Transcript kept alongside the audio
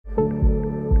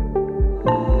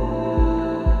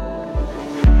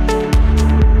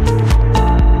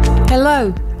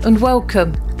Hello and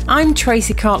welcome. I'm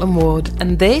Tracy Cartland Ward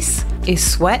and this is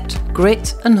Sweat,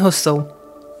 Grit and Hustle.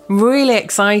 Really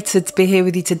excited to be here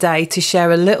with you today to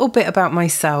share a little bit about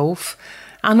myself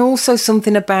and also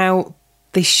something about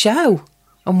this show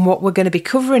and what we're going to be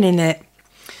covering in it.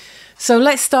 So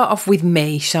let's start off with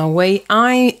me, shall we?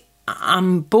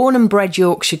 I'm born and bred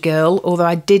Yorkshire girl, although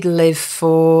I did live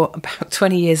for about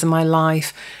 20 years of my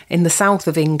life in the south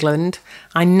of England.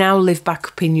 I now live back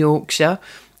up in Yorkshire.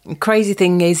 The crazy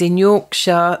thing is, in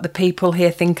Yorkshire, the people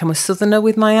here think I'm a southerner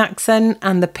with my accent,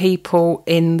 and the people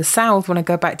in the south, when I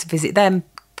go back to visit them,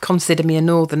 consider me a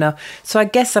northerner. So I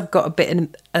guess I've got a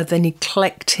bit of an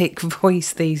eclectic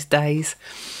voice these days.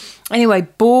 Anyway,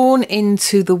 born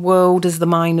into the world as the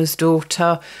miner's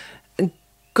daughter.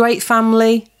 Great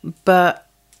family, but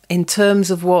in terms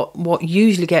of what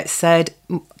usually gets said,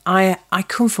 I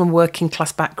come from a working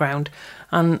class background.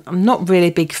 And I'm not really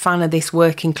a big fan of this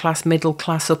working class, middle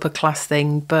class, upper class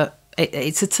thing, but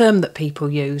it's a term that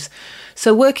people use.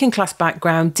 So working class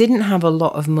background, didn't have a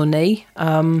lot of money.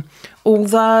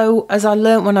 Although, as I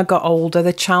learnt when I got older,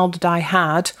 the childhood I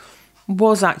had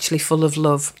was actually full of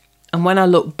love. And when I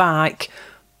look back,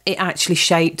 it actually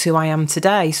shaped who I am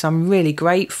today. So I'm really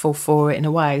grateful for it in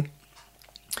a way.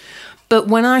 But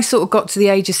when I sort of got to the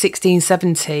age of 16,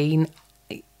 17,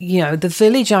 the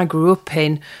village I grew up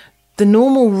in, the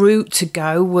normal route to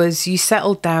go was you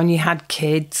settled down, you had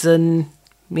kids, and,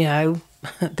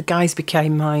 the guys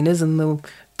became miners and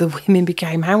the women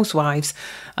became housewives.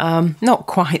 Not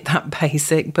quite that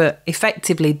basic, but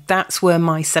effectively that's where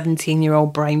my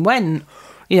 17-year-old brain went.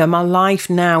 My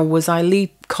life now was I leave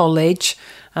college,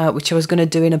 which I was going to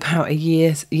do in about a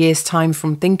year's time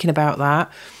from thinking about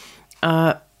that,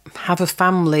 have a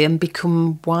family and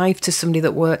become wife to somebody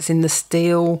that works in the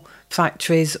steel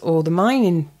factories or the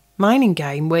mining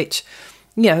game, which,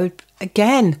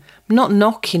 again, I'm not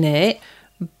knocking it,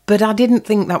 but I didn't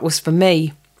think that was for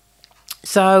me.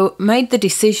 So made the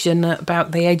decision at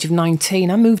about the age of 19,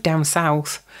 I moved down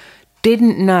south.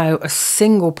 Didn't know a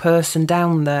single person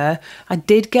down there. I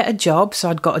did get a job, so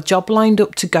I'd got a job lined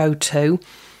up to go to.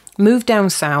 Moved down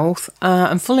south,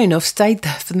 and funnily enough, stayed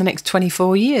there for the next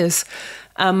 24 years.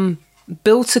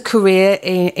 Built a career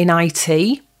in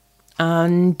IT,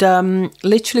 and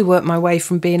literally worked my way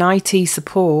from being IT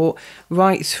support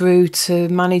right through to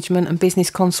management and business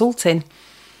consulting.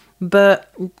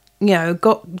 But,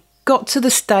 got to the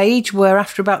stage where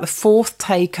after about the fourth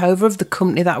takeover of the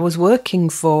company that I was working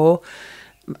for,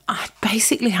 I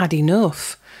basically had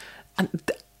enough. And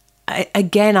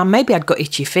again, maybe I'd got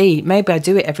itchy feet. Maybe I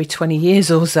do it every 20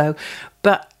 years or so.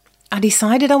 But I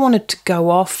decided I wanted to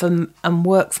go off and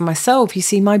work for myself. You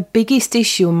see, my biggest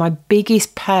issue and my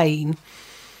biggest pain,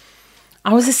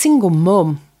 I was a single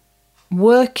mum,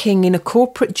 working in a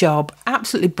corporate job,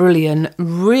 absolutely brilliant,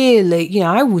 really,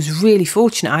 I was really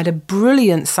fortunate. I had a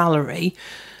brilliant salary,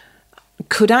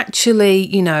 could actually,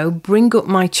 bring up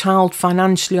my child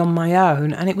financially on my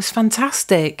own, and it was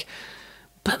fantastic.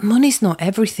 But money's not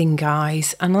everything,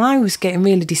 guys. And I was getting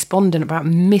really despondent about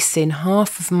missing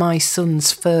half of my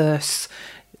son's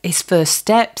his first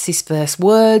steps, his first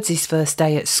words, his first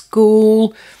day at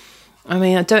school. I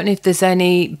mean, I don't know if there's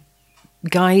any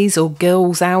guys or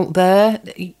girls out there.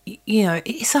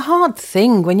 It's a hard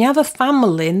thing when you have a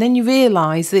family and then you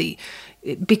realise that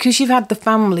because you've had the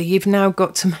family, you've now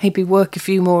got to maybe work a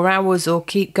few more hours or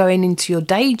keep going into your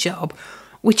day job,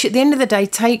 which at the end of the day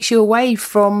takes you away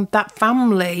from that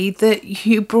family that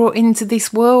you brought into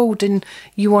this world and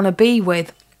you want to be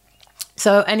with.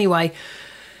 So anyway,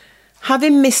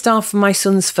 having missed half of my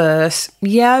son's first,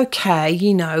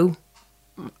 okay,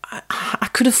 I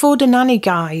could afford a nanny,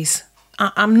 guys.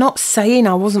 I'm not saying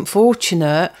I wasn't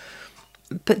fortunate,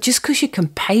 but just because you can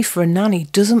pay for a nanny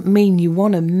doesn't mean you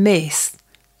want to miss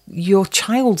your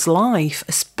child's life,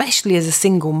 especially as a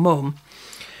single mum.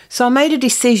 So I made a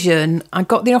decision. I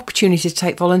got the opportunity to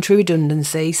take voluntary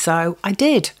redundancy, so I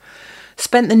did.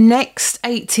 Spent the next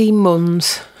 18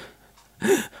 months,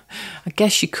 I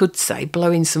guess you could say,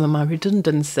 blowing some of my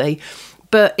redundancy.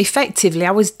 But effectively,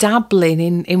 I was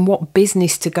dabbling in what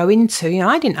business to go into.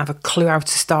 I didn't have a clue how to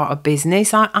start a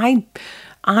business. I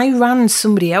ran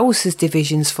somebody else's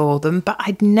divisions for them, but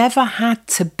I'd never had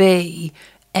to be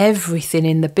everything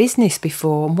in the business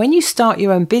before. And when you start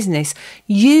your own business,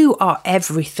 you are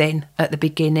everything at the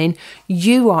beginning.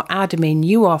 You are admin,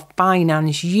 you are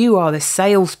finance, you are the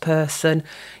salesperson,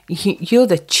 you're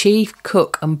the chief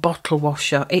cook and bottle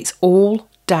washer. It's all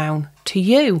down to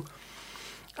you.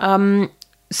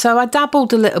 So I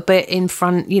dabbled a little bit in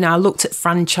I looked at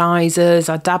franchises,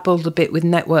 I dabbled a bit with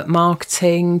network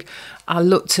marketing, I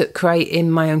looked at creating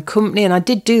my own company, and I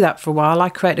did do that for a while. I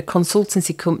created a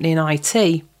consultancy company in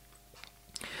IT.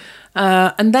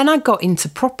 And then I got into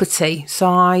property. So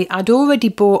I'd already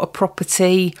bought a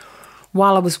property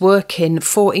while I was working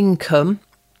for income.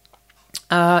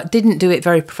 Didn't do it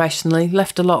very professionally,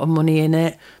 left a lot of money in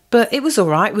it, but it was all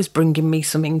right. It was bringing me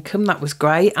some income. That was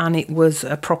great. And it was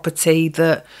a property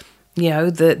that,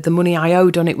 the money I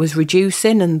owed on it was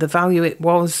reducing and the value it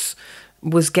was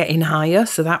getting higher.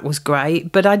 So that was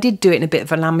great. But I did do it in a bit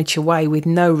of an amateur way with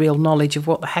no real knowledge of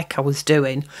what the heck I was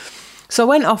doing. So I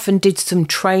went off and did some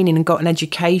training and got an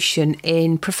education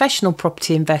in professional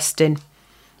property investing.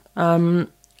 And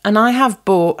I'd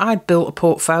built a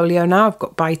portfolio now. I've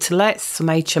got buy-to-lets, some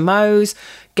HMOs,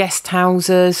 guest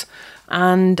houses.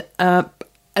 And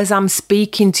as I'm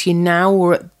speaking to you now,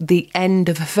 we're at the end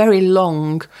of a very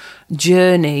long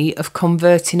journey of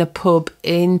converting a pub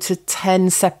into 10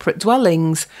 separate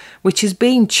dwellings, which has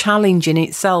been challenging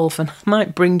itself. And I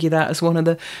might bring you that as one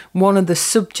of the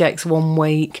subjects one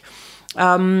week.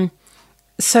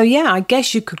 So yeah, I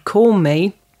guess you could call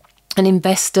me an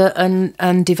investor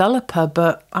and developer,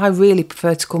 but I really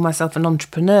prefer to call myself an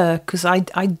entrepreneur because I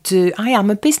am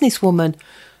a businesswoman.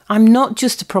 I'm not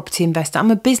just a property investor,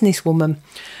 I'm a businesswoman.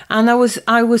 And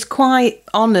I was quite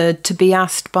honoured to be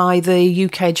asked by the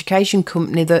UK education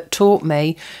company that taught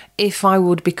me if I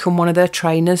would become one of their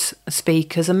trainers,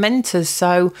 speakers and mentors.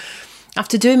 So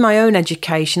after doing my own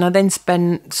education, I then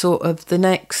spent sort of the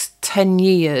next 10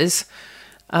 years,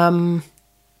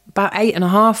 about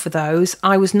 8.5 of those,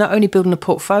 I was not only building a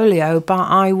portfolio, but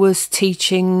I was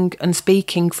teaching and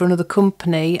speaking for another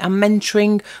company and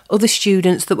mentoring other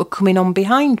students that were coming on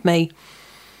behind me.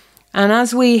 And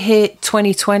as we hit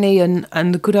 2020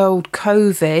 and the good old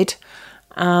COVID,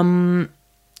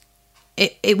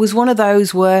 it was one of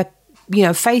those where,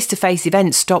 face-to-face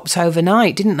events stopped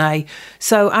overnight, didn't they?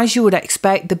 So as you would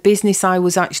expect, the business I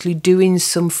was actually doing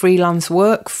some freelance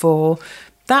work for,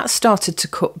 that started to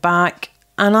cut back.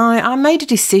 And I made a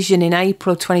decision in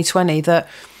April 2020 that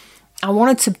I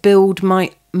wanted to build my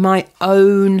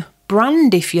own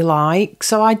brand, if you like.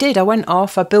 So I did. I went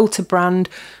off, I built a brand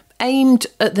aimed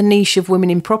at the niche of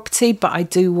women in property, but I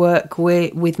do work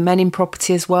with men in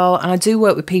property as well. And I do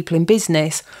work with people in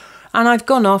business. And I've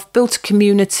gone off, built a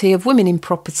community of women in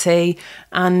property,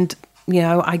 and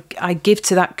I give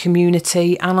to that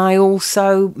community, and I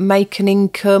also make an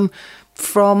income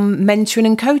from mentoring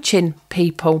and coaching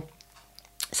people.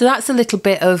 So that's a little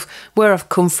bit of where I've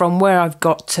come from, where I've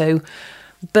got to.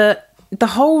 But the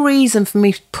whole reason for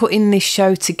me putting this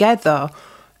show together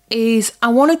is I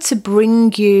wanted to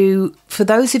bring you, for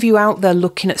those of you out there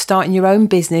looking at starting your own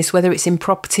business, whether it's in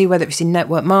property, whether it's in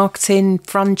network marketing,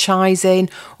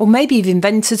 franchising, or maybe you've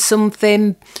invented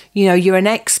something, you're an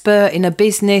expert in a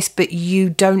business, but you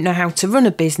don't know how to run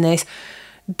a business,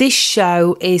 this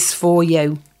show is for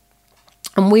you.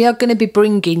 And we are going to be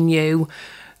bringing you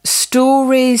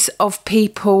stories of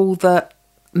people that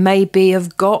maybe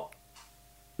have got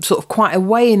sort of quite a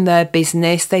way in their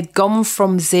business. They've gone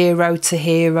from zero to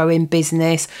hero in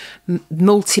business,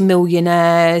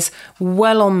 multi-millionaires,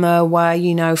 well on their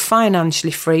way,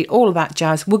 financially free, all of that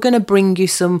jazz. We're going to bring you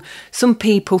some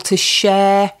people to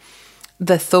share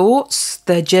their thoughts,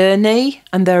 their journey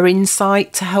and their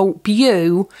insight to help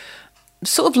you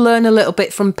sort of learn a little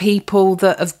bit from people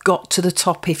that have got to the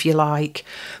top, if you like.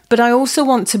 But I also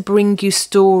want to bring you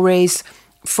stories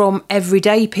from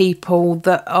everyday people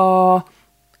that are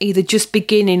either just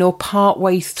beginning or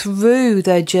partway through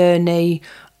their journey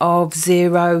of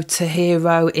zero to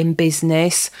hero in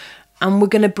business. And we're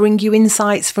going to bring you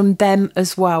insights from them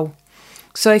as well.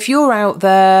 So if you're out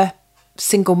there,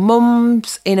 single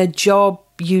mums, in a job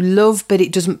you love, but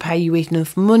it doesn't pay you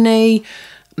enough money,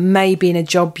 maybe in a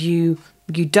job you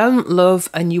don't love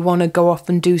and you want to go off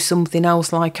and do something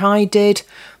else like I did,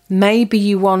 maybe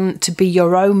you want to be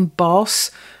your own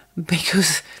boss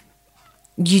because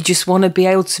you just want to be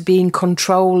able to be in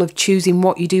control of choosing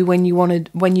what you do when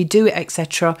you do it,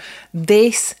 etc.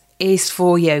 This is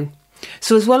for you.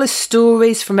 So as well as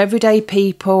stories from everyday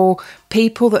people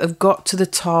that have got to the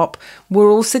top,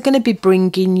 we're also going to be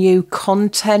bringing you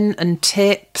content and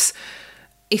tips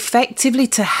effectively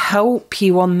to help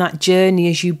you on that journey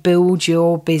as you build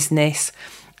your business.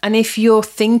 And if you're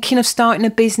thinking of starting a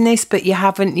business but you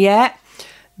haven't yet,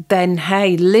 then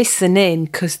hey, listen in,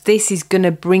 because this is going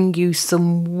to bring you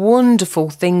some wonderful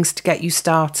things to get you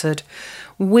started.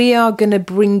 We are going to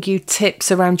bring you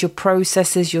tips around your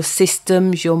processes, your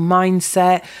systems, your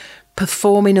mindset,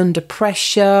 performing under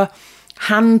pressure,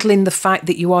 handling the fact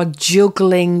that you are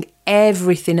juggling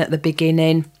everything at the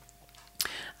beginning.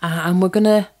 And we're going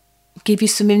to give you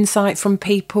some insight from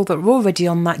people that are already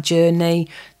on that journey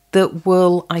that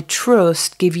will, I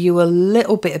trust, give you a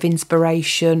little bit of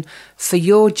inspiration for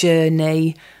your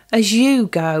journey as you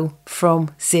go from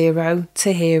zero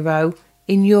to hero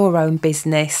in your own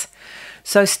business.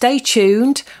 So stay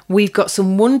tuned. We've got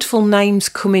some wonderful names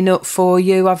coming up for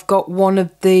you. I've got one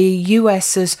of the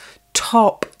US's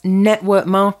top network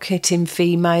marketing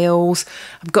females.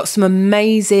 I've got some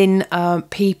amazing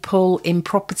people in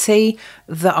property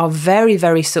that are very,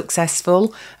 very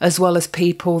successful, as well as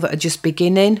people that are just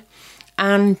beginning,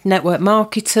 and network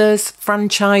marketers,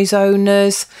 franchise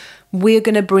owners. We're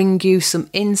going to bring you some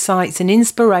insights and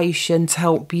inspiration to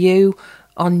help you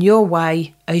on your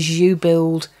way as you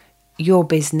build your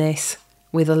business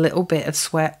with a little bit of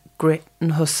sweat, grit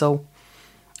and hustle.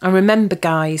 And remember,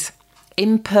 guys,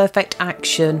 imperfect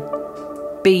action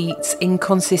beats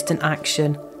inconsistent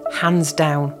action, hands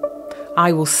down.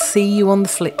 I will see you on the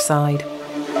flip side.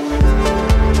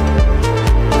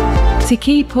 To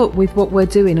keep up with what we're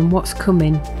doing and what's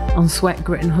coming on Sweat,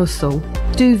 Grit and Hustle,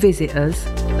 do visit us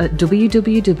at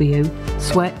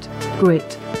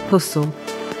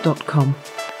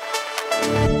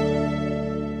www.sweatgrithustle.com.